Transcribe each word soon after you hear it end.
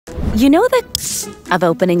You know the of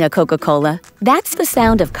opening a Coca-Cola? That's the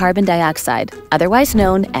sound of carbon dioxide, otherwise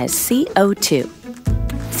known as CO2.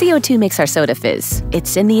 CO2 makes our soda fizz.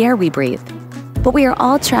 It's in the air we breathe. But we are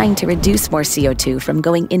all trying to reduce more CO2 from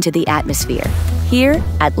going into the atmosphere. Here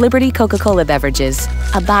at Liberty Coca-Cola Beverages,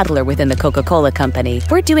 a bottler within the Coca-Cola Company,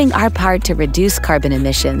 we're doing our part to reduce carbon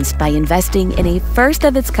emissions by investing in a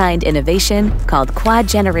first-of-its-kind innovation called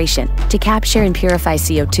Quadgeneration to capture and purify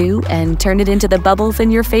CO2 and turn it into the bubbles in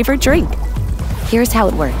your favorite drink. Here's how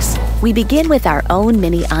it works. We begin with our own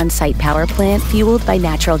mini on-site power plant fueled by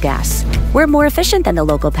natural gas. We're more efficient than the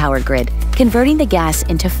local power grid, converting the gas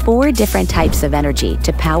into 4 different types of energy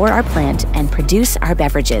to power our plant and produce our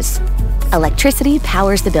beverages. Electricity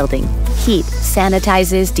powers the building. Heat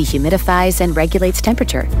sanitizes, dehumidifies, and regulates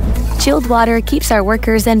temperature. Chilled water keeps our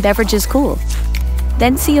workers and beverages cool.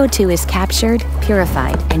 Then CO2 is captured,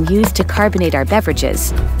 purified, and used to carbonate our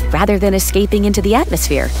beverages, rather than escaping into the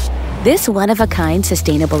atmosphere. This one-of-a-kind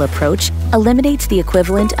sustainable approach eliminates the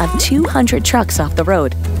equivalent of 200 trucks off the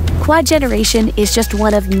road. Quadgeneration is just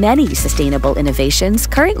one of many sustainable innovations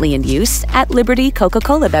currently in use at Liberty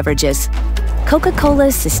Coca-Cola Beverages.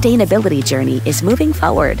 Coca-Cola's sustainability journey is moving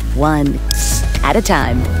forward, one at a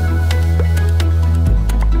time.